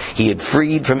people he had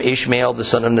freed from Ishmael, the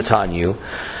son of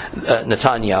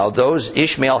Netaniah, those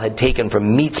Ishmael had taken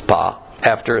from Mizpah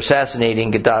after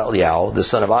assassinating Gedaliah, the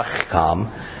son of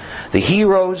Ahikam, the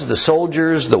heroes, the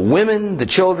soldiers, the women, the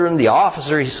children, the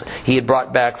officers he had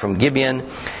brought back from Gibeon,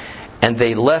 and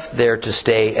they left there to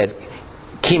stay at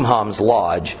Kimham's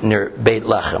lodge near Beit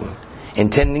Lechem.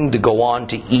 intending to go on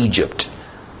to Egypt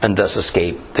and thus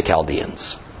escape the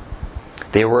Chaldeans.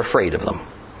 They were afraid of them,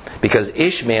 because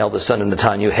Ishmael, the son of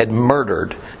Netaniah, had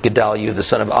murdered Gedaliah, the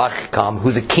son of Ahikam,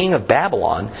 who the king of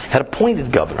Babylon had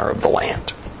appointed governor of the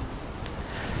land.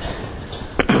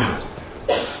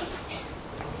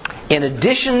 In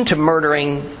addition to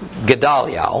murdering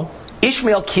Gedaliah,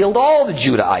 Ishmael killed all the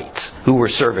Judahites who were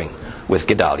serving with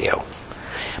Gedaliah.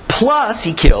 Plus,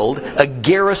 he killed a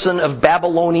garrison of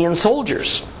Babylonian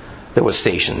soldiers that was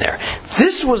stationed there.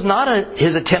 This was not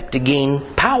his attempt to gain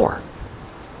power.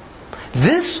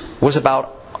 This was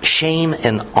about shame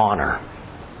and honor.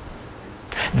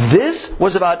 This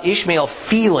was about Ishmael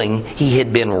feeling he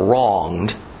had been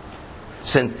wronged,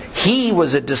 since he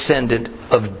was a descendant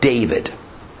of David.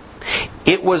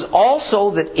 It was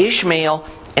also that Ishmael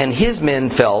and his men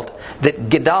felt that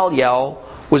Gedaliah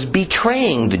was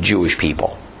betraying the Jewish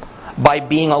people by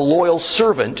being a loyal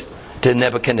servant to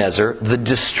Nebuchadnezzar, the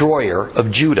destroyer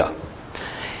of Judah.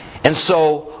 And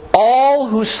so all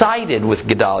who sided with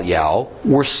Gedaliah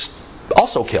were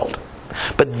also killed.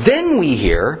 But then we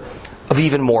hear of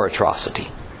even more atrocity.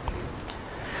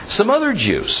 Some other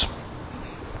Jews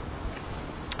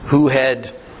who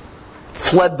had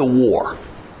fled the war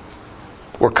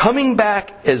were coming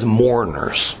back as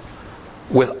mourners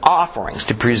with offerings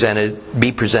to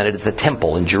be presented at the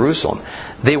temple in Jerusalem.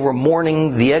 They were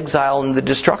mourning the exile and the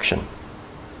destruction.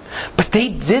 But they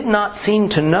did not seem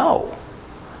to know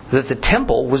that the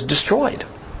temple was destroyed,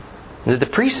 that the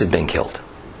priests had been killed.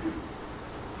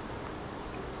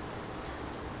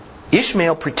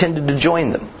 Ishmael pretended to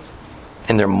join them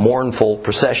in their mournful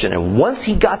procession, and once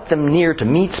he got them near to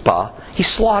Mizpah, he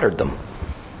slaughtered them,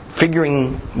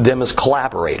 figuring them as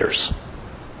collaborators.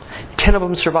 10 of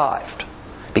them survived,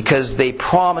 because they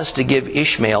promised to give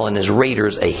Ishmael and his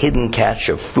raiders a hidden cache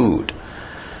of food.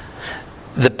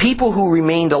 The people who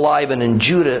remained alive and in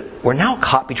Judah were now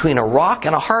caught between a rock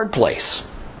and a hard place.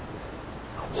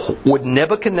 Would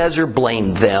Nebuchadnezzar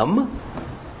blame them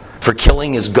for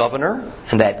killing his governor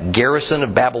and that garrison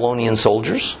of Babylonian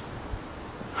soldiers?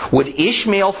 Would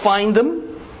Ishmael find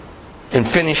them and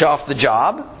finish off the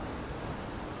job?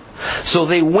 So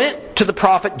they went to the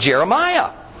prophet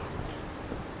Jeremiah,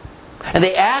 and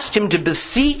they asked him to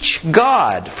beseech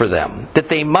God for them, that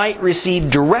they might receive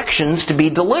directions to be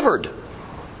delivered.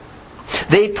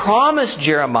 They promised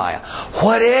Jeremiah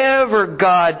whatever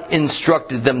God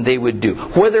instructed them they would do,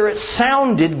 whether it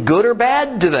sounded good or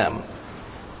bad to them.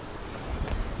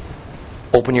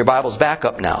 Open your Bibles back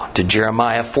up now to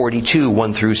Jeremiah 42,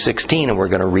 1 through 16, and we're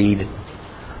going to read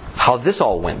how this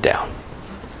all went down.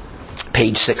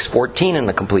 Page 614 in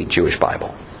the Complete Jewish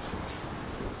Bible.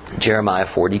 Jeremiah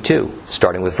 42,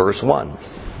 starting with verse 1.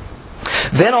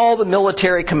 Then all the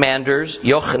military commanders,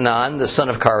 Yochanan, the son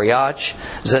of Kareach,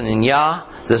 Zaniah,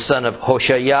 the son of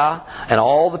Hoshaiah, and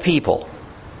all the people,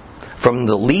 from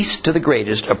the least to the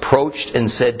greatest, approached and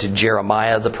said to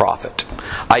Jeremiah the prophet,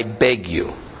 I beg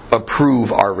you,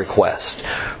 approve our request.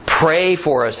 Pray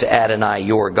for us to Adonai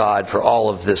your God for all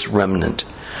of this remnant.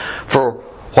 For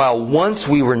while once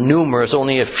we were numerous,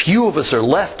 only a few of us are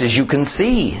left, as you can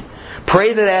see.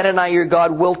 Pray that Adonai your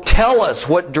God will tell us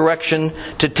what direction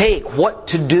to take, what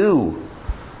to do.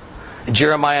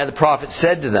 Jeremiah the prophet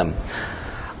said to them,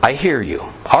 I hear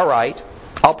you. All right,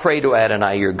 I'll pray to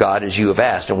Adonai your God as you have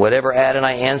asked, and whatever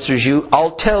Adonai answers you,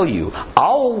 I'll tell you.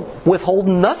 I'll withhold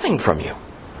nothing from you.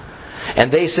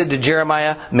 And they said to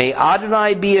Jeremiah, May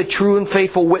Adonai be a true and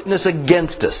faithful witness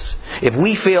against us, if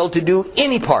we fail to do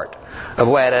any part of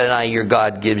what Adonai your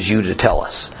God gives you to tell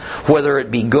us. Whether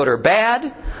it be good or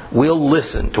bad, we'll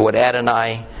listen to what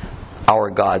Adonai our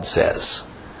God says.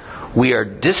 We are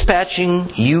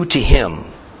dispatching you to him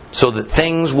so that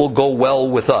things will go well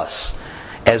with us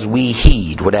as we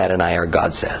heed what Adonai our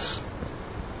God says.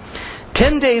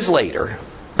 10 days later,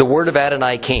 the word of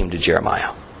Adonai came to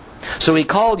Jeremiah. So he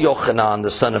called Yochanan,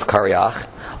 the son of Kareach,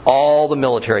 all the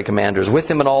military commanders with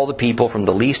him, and all the people from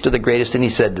the least to the greatest, and he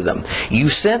said to them, You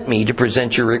sent me to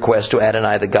present your request to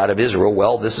Adonai, the God of Israel.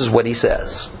 Well, this is what he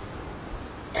says.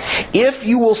 If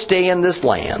you will stay in this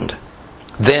land,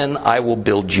 then I will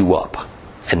build you up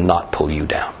and not pull you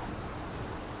down.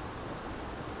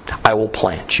 I will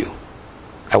plant you.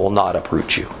 I will not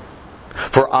uproot you.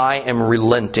 For I am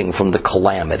relenting from the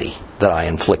calamity that I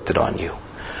inflicted on you.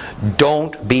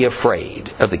 Don't be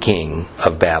afraid of the king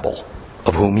of Babel,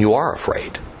 of whom you are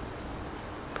afraid.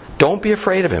 Don't be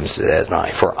afraid of him, said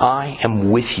Adonai, for I am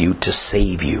with you to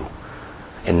save you,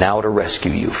 and now to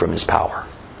rescue you from his power.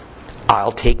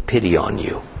 I'll take pity on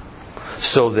you,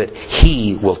 so that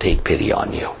he will take pity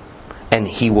on you, and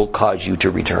he will cause you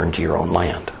to return to your own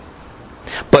land.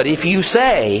 But if you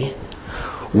say,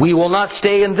 we will not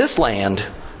stay in this land,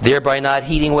 thereby not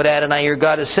heeding what Adonai your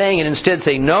God is saying, and instead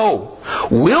say, no,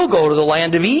 we'll go to the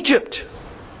land of Egypt,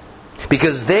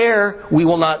 because there we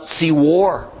will not see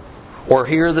war, or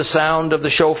hear the sound of the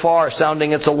shofar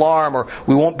sounding its alarm, or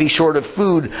we won't be short of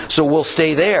food, so we'll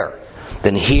stay there.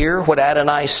 Then hear what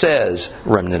Adonai says,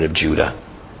 remnant of Judah.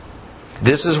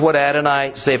 This is what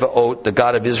Adonai Sevaot, the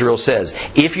God of Israel, says.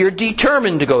 If you're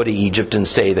determined to go to Egypt and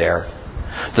stay there,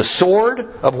 the sword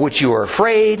of which you are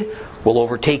afraid will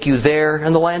overtake you there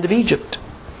in the land of Egypt.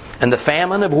 And the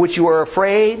famine of which you are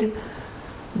afraid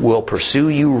will pursue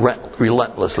you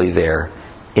relentlessly there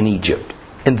in Egypt.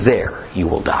 And there you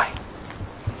will die.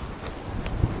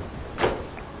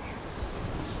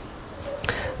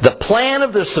 The plan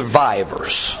of the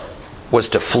survivors was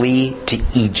to flee to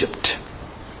Egypt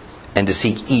and to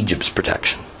seek Egypt's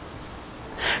protection.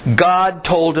 God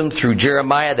told them through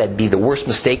Jeremiah that'd be the worst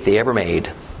mistake they ever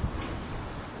made.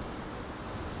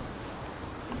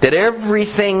 That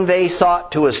everything they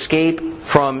sought to escape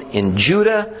from in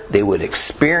Judah, they would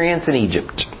experience in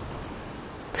Egypt.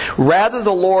 Rather,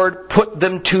 the Lord put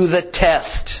them to the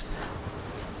test.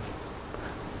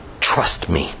 Trust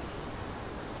me.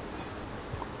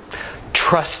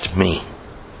 Trust me.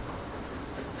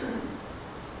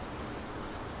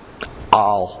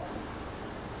 I'll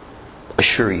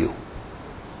assure you,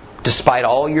 despite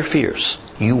all your fears,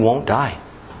 you won't die.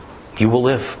 You will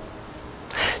live.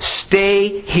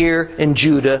 Stay here in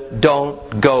Judah.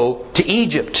 Don't go to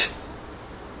Egypt.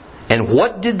 And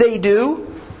what did they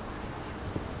do?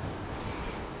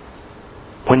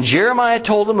 When Jeremiah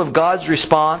told them of God's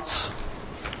response,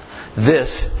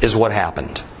 this is what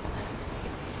happened.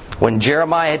 When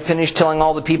Jeremiah had finished telling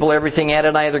all the people everything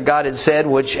Adonai their God had said,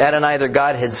 which Adonai their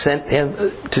God had sent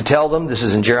him to tell them, this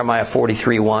is in Jeremiah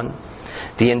 43:1,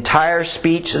 the entire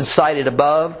speech cited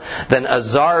above, then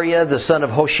Azariah the son of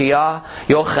Hoshea,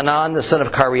 Yochanan the son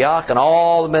of Kareach, and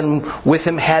all the men with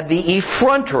him had the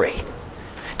effrontery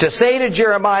to say to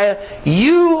Jeremiah,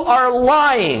 you are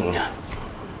lying.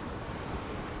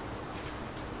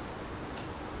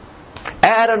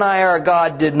 Adonai our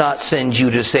God did not send you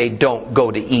to say, don't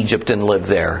go to Egypt and live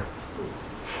there.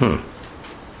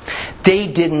 They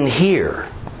didn't hear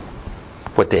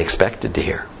what they expected to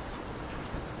hear.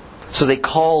 So they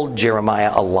called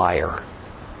Jeremiah a liar.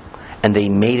 And they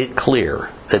made it clear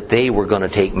that they were going to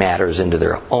take matters into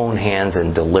their own hands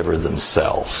and deliver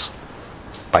themselves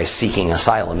by seeking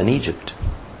asylum in Egypt.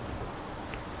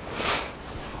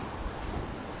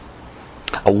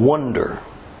 I wonder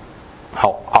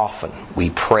how often we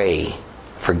pray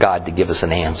for God to give us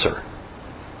an answer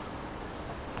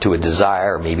to a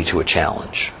desire or maybe to a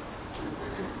challenge.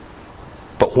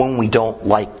 But when we don't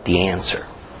like the answer,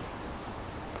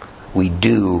 we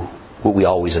do what we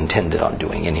always intended on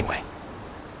doing anyway.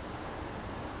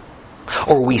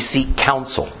 Or we seek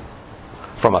counsel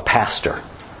from a pastor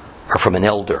or from an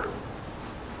elder,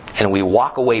 and we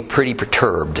walk away pretty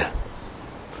perturbed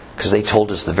because they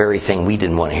told us the very thing we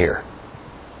didn't want to hear.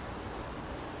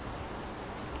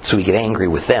 So we get angry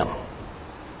with them.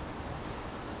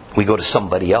 We go to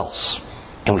somebody else.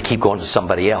 And we keep going to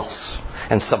somebody else.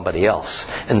 And somebody else.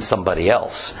 And somebody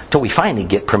else. Till we finally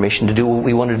get permission to do what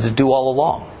we wanted to do all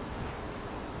along.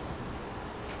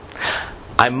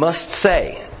 I must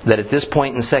say that at this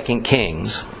point in 2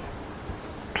 Kings,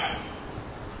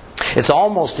 it's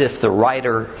almost if the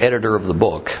writer, editor of the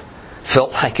book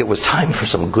felt like it was time for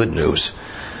some good news.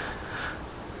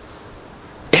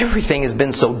 Everything has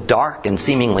been so dark and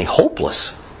seemingly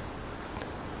hopeless.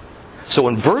 So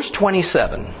in verse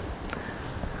 27,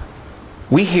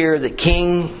 we hear that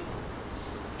King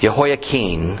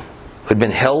Jehoiakim, who had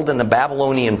been held in the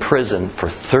Babylonian prison for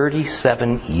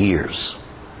 37 years,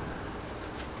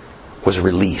 was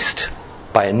released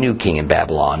by a new king in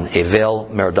Babylon,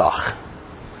 Evel-Merodach.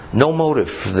 No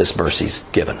motive for this mercy is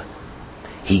given.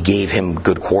 He gave him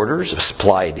good quarters,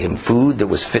 supplied him food that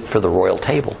was fit for the royal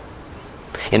table.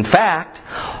 In fact,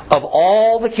 of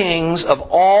all the kings, of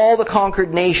all the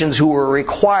conquered nations who were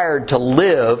required to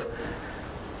live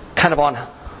kind of on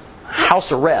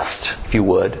house arrest, if you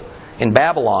would, in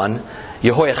Babylon,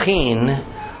 Jehoiakim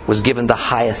was given the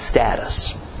highest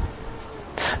status.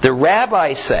 The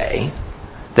rabbis say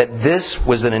that this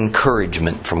was an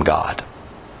encouragement from God.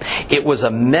 It was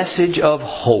a message of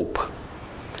hope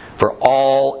for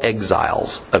all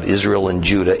exiles of Israel and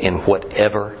Judah in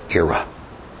whatever era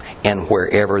and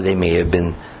wherever they may have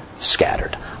been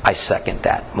scattered. I second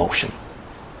that motion.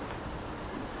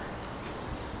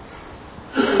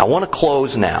 I want to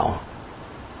close now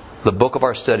the book of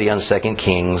our study on 2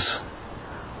 Kings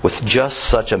with just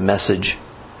such a message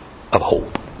of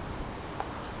hope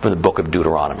from the book of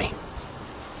Deuteronomy.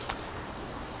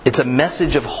 It's a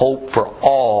message of hope for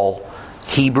all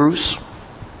Hebrews.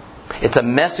 It's a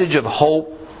message of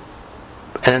hope,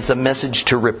 and it's a message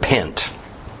to repent.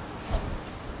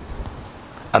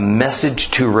 A message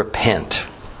to repent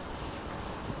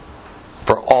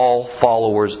for all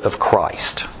followers of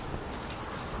Christ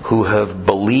who have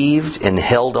believed and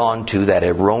held on to that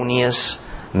erroneous,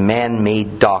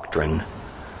 man-made doctrine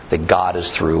that God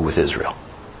is through with Israel.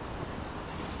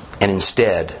 And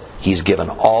instead, He's given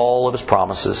all of His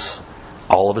promises,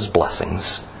 all of His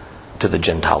blessings to the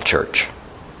Gentile church.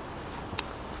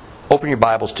 Open your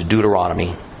Bibles to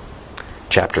Deuteronomy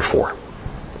chapter 4.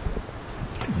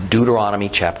 Deuteronomy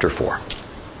chapter 4.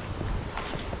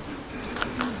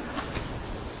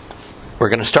 We're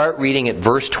going to start reading at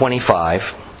verse 25,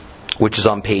 which is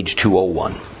on page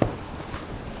 201.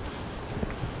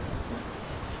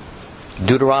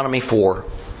 Deuteronomy 4,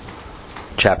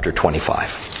 chapter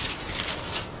 25.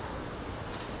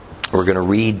 We're going to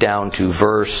read down to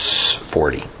verse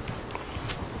 40.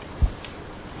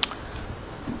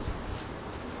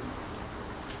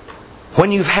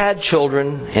 When you've had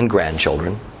children and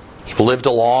grandchildren, you've lived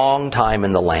a long time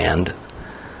in the land,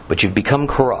 but you've become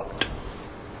corrupt.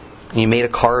 You made a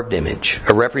carved image,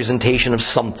 a representation of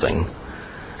something,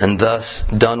 and thus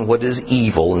done what is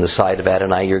evil in the sight of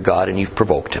Adonai your God, and you've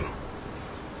provoked Him.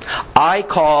 I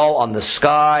call on the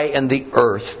sky and the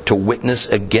earth to witness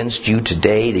against you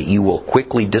today that you will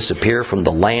quickly disappear from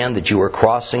the land that you are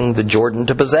crossing the Jordan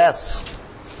to possess.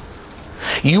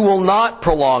 You will not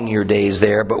prolong your days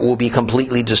there, but will be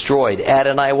completely destroyed.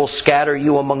 Adonai will scatter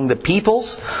you among the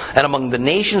peoples, and among the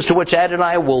nations to which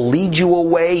Adonai will lead you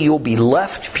away, you will be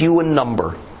left few in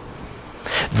number.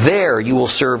 There you will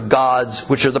serve gods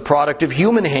which are the product of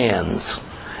human hands,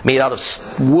 made out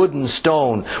of wood and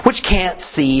stone, which can't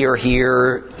see or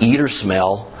hear, eat or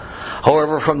smell.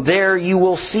 However, from there you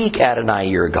will seek Adonai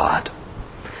your God,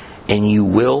 and you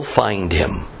will find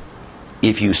Him,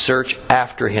 if you search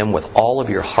after Him with all of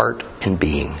your heart and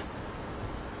being.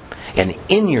 And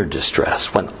in your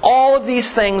distress, when all of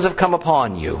these things have come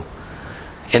upon you,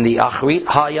 in the Achrit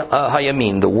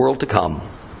Hayamim, the world to come,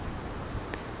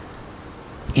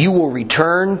 you will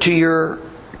return to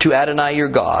Adonai your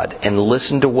God and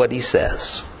listen to what He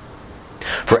says.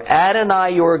 For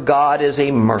Adonai your God is a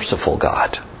merciful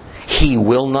God. He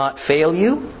will not fail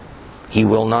you. He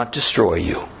will not destroy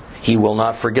you. He will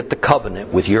not forget the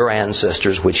covenant with your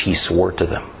ancestors which He swore to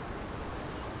them.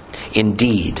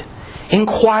 Indeed,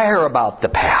 inquire about the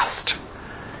past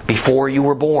before you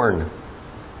were born,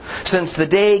 since the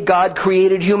day God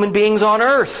created human beings on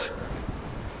earth.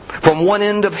 From one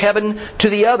end of heaven to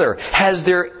the other. Has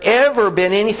there ever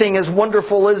been anything as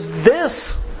wonderful as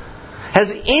this?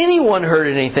 Has anyone heard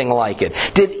anything like it?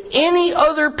 Did any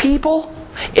other people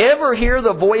ever hear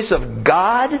the voice of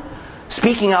God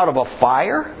speaking out of a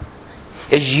fire?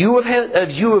 As you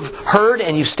have heard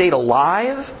and you stayed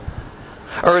alive?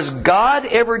 Or has God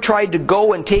ever tried to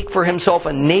go and take for Himself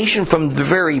a nation from the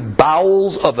very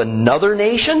bowels of another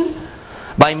nation?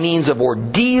 By means of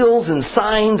ordeals and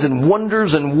signs and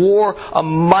wonders and war, a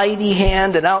mighty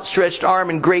hand, an outstretched arm,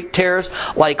 and great terrors,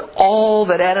 like all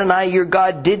that Adonai your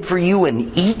God did for you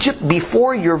in Egypt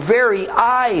before your very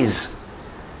eyes.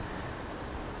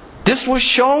 This was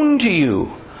shown to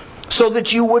you, so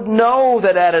that you would know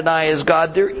that Adonai is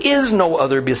God. There is no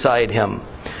other beside Him.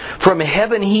 From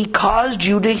heaven He caused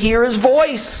you to hear His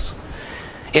voice,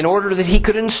 in order that He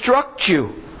could instruct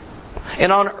you.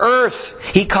 And on earth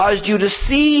He caused you to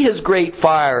see His great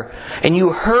fire, and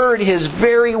you heard His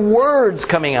very words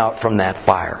coming out from that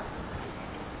fire.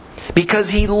 Because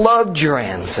He loved your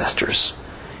ancestors,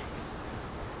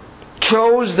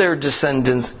 chose their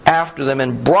descendants after them,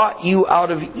 and brought you out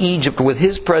of Egypt with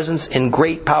His presence in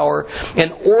great power,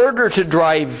 in order to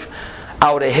drive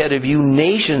out ahead of you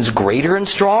nations greater and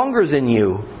stronger than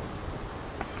you,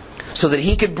 so that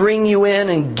He could bring you in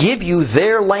and give you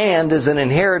their land as an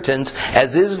inheritance,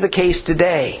 as is the case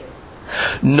today.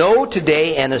 Know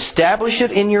today and establish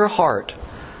it in your heart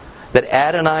that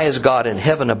Adonai is God in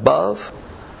heaven above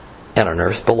and on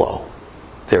earth below.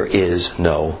 There is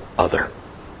no other.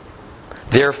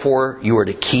 Therefore, you are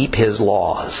to keep His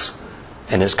laws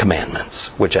and His commandments,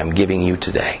 which I'm giving you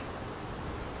today,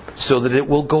 so that it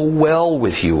will go well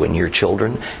with you and your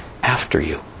children after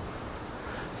you,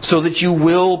 so that you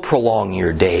will prolong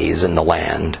your days in the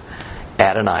land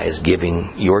Adonai is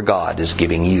giving, your God is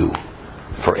giving you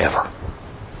forever.